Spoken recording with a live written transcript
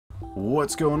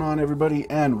What's going on, everybody,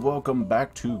 and welcome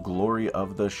back to Glory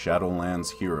of the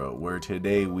Shadowlands Hero, where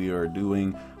today we are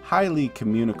doing highly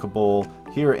communicable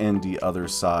here in the other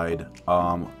side.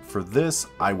 For this,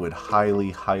 I would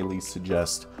highly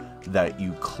suggest that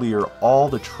you clear all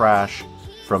the trash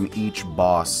from each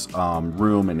boss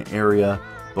room and area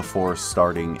before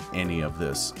starting any of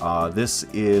this. This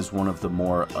is one of the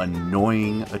more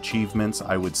annoying achievements,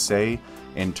 I would say.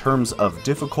 In terms of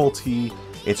difficulty,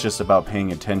 it's just about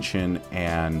paying attention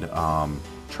and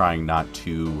trying not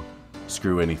to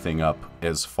screw anything up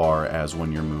as far as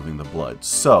when you're moving the blood.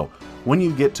 So, when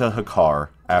you get to Hakar,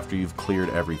 after you've cleared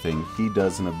everything, he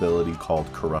does an ability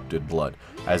called Corrupted Blood.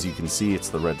 As you can see, it's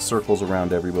the red circles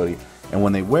around everybody, and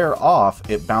when they wear off,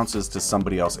 it bounces to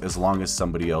somebody else as long as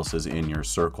somebody else is in your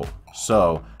circle.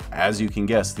 So, as you can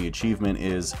guess, the achievement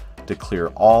is to clear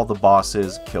all the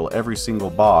bosses, kill every single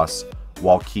boss,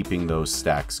 while keeping those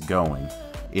stacks going.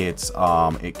 It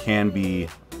can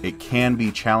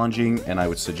be challenging, and I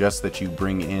would suggest that you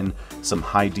bring in some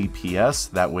high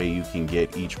DPS. That way you can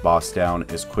get each boss down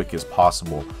as quick as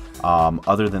possible.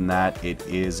 Other than that, it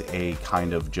is a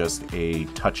kind of just a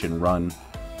touch and run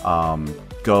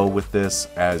go with this,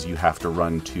 as you have to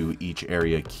run to each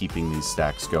area keeping these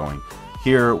stacks going.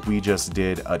 Here we just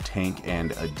did a tank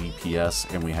and a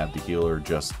DPS, and we had the healer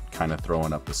just kind of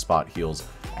throwing up the spot heals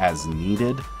as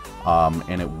needed.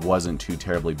 And it wasn't too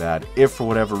terribly bad. If for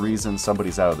whatever reason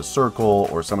somebody's out of the circle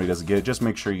or somebody doesn't get it, just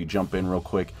make sure you jump in real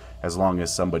quick. As long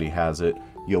as somebody has it,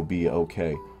 you'll be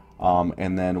okay.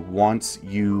 And then once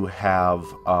you have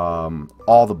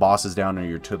all the bosses down and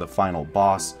you're to the final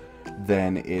boss,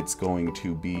 then it's going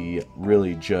to be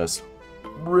really just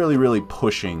really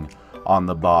pushing on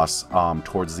the boss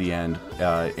towards the end.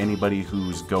 Anybody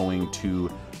who's going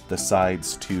to the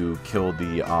sides to kill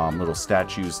the little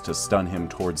statues to stun him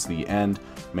towards the end,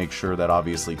 make sure that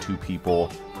obviously two people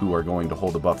who are going to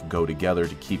hold the buff go together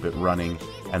to keep it running,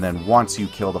 and then once you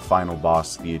kill the final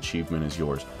boss, the achievement is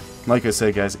yours. Like I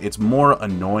said, guys, it's more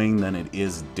annoying than it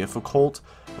is difficult,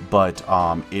 but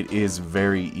it is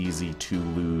very easy to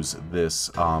lose this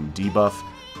debuff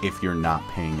if you're not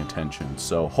paying attention.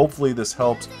 So hopefully this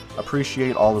helps.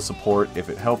 Appreciate all the support. If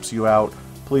it helps you out,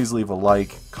 please leave a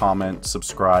like, comment,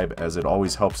 subscribe, as it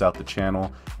always helps out the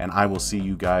channel, and I will see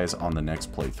you guys on the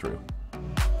next playthrough.